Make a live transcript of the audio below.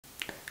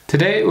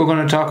Today we're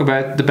going to talk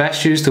about the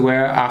best shoes to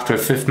wear after a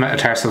fifth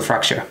metatarsal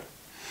fracture.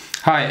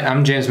 Hi,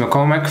 I'm James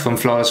McCormick from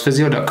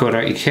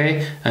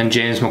flawlessphysio.co.uk and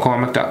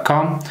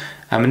jamesmccormick.com.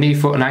 I'm a knee,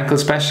 foot and ankle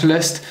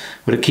specialist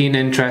with a keen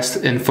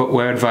interest in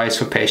footwear advice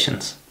for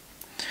patients.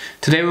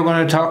 Today we're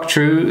going to talk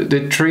through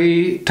the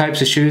 3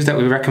 types of shoes that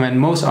we recommend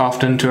most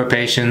often to our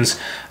patients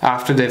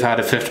after they've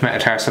had a fifth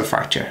metatarsal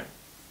fracture.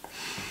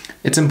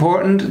 It's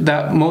important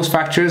that most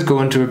fractures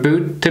go into a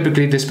boot.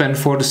 Typically they spend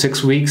 4 to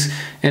 6 weeks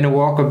in a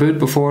walker boot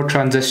before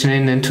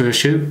transitioning into a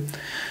shoe.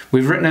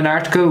 We've written an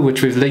article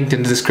which we've linked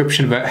in the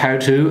description about how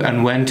to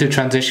and when to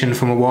transition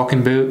from a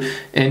walking boot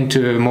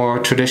into a more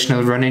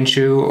traditional running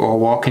shoe or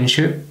walking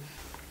shoe.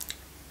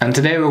 And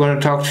today we're going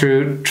to talk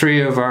through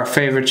 3 of our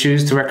favourite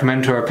shoes to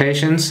recommend to our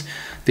patients: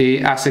 the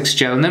Asics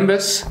Gel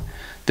Nimbus,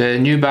 the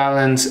New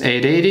Balance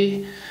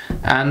 880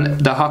 and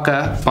the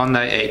Hoka Bondi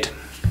 8.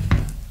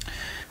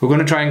 We're going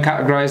to try and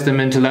categorise them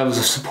into levels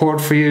of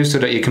support for you so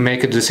that you can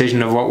make a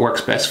decision of what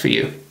works best for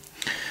you.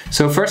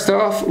 So first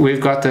off,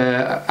 we've got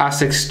the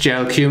Asics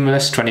Gel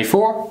Cumulus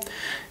 24.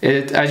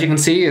 As you can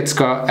see, it's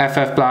got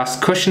FF Blast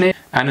cushioning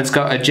and it's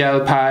got a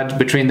gel pad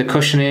between the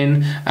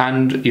cushioning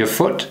and your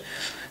foot.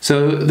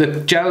 So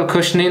the gel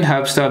cushioning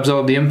helps to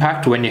absorb the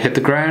impact when you hit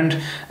the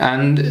ground,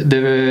 and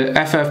the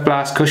FF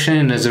Blast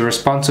cushioning is a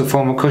responsive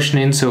form of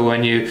cushioning, so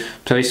when you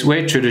place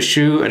weight through the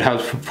shoe it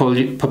helps propel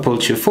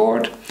you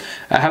forward.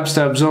 It helps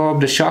to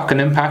absorb the shock and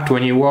impact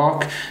when you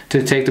walk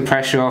to take the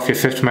pressure off your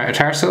fifth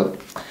metatarsal.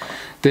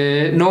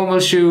 The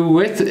normal shoe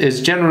width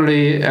is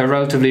generally a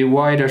relatively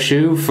wider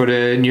shoe for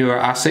the newer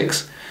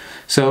Asics,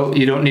 so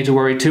you don't need to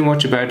worry too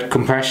much about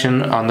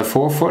compression on the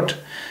forefoot.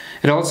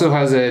 It also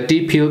has a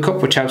deep heel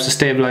cup which helps to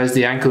stabilise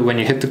the ankle when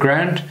you hit the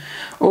ground.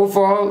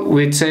 Overall,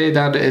 we'd say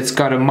that it's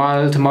got a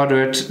mild to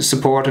moderate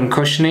support and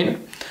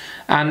cushioning,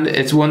 and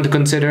it's one to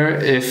consider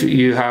if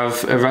you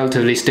have a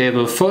relatively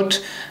stable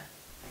foot.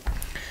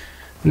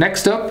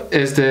 Next up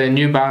is the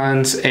New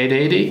Balance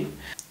 880.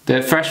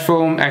 The Fresh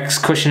Foam X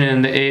cushioning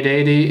in the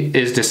 880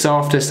 is the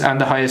softest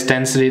and the highest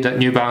density that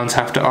New Balance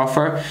have to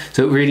offer,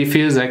 so it really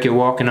feels like you're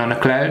walking on a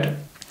cloud.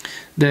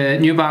 The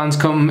New Balance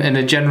come in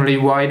a generally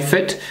wide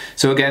fit,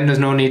 so again there's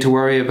no need to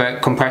worry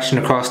about compression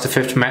across the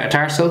fifth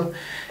metatarsal.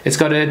 It's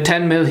got a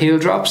 10mm heel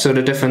drop, so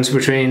the difference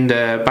between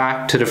the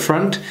back to the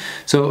front,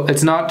 so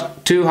it's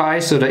not too high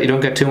so that you don't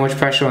get too much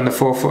pressure on the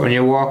forefoot when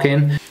you're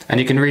walking, and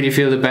you can really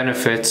feel the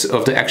benefits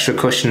of the extra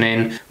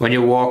cushioning when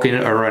you're walking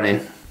or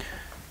running.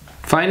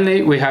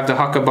 Finally, we have the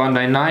Hoka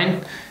Bondi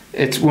 9.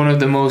 It's one of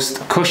the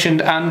most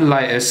cushioned and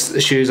lightest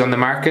shoes on the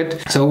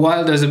market. So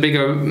while there's a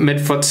bigger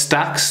midfoot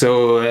stack,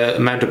 so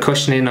amount of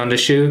cushioning on the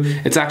shoe,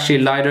 it's actually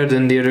lighter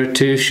than the other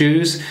 2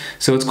 shoes,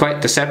 so it's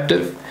quite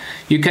deceptive.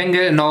 You can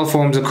get it in all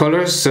forms of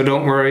colours, so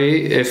don't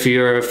worry if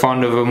you're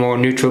fond of a more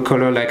neutral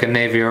colour like a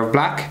navy or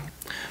black.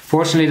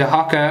 Fortunately, the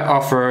Hoka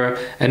offer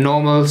a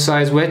normal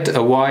size width,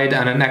 a wide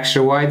and an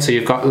extra wide, so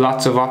you've got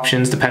lots of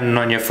options depending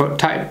on your foot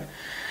type.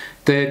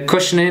 The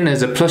cushioning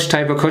is a plush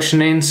type of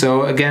cushioning,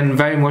 so again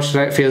very much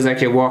feels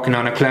like you're walking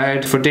on a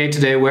cloud. For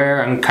day-to-day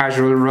wear and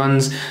casual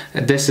runs,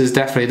 this is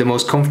definitely the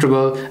most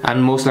comfortable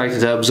and most likely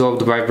to absorb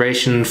the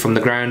vibration from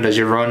the ground as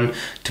you run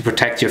to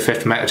protect your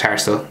fifth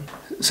metatarsal.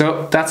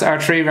 So that's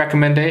our 3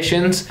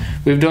 recommendations.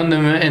 We've done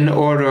them in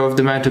order of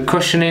the amount of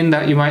cushioning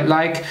that you might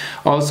like.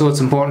 Also,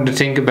 it's important to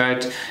think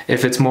about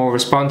if it's more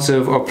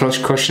responsive or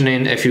plush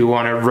cushioning if you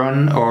want to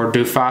run or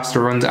do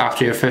faster runs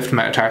after your fifth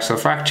metatarsal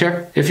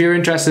fracture. If you're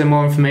interested in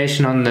more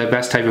information on the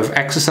best type of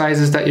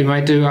exercises that you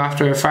might do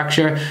after a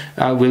fracture,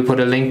 we'll put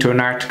a link to an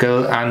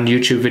article and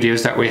YouTube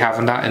videos that we have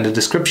on that in the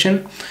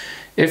description.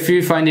 If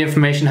you find the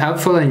information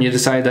helpful and you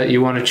decide that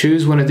you want to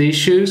choose one of these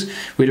shoes,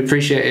 we'd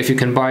appreciate if you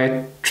can buy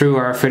it through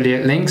our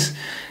affiliate links.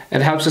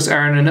 It helps us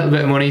earn a little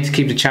bit of money to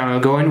keep the channel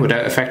going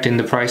without affecting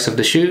the price of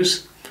the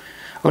shoes.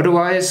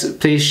 Otherwise,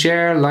 please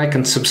share, like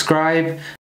and subscribe.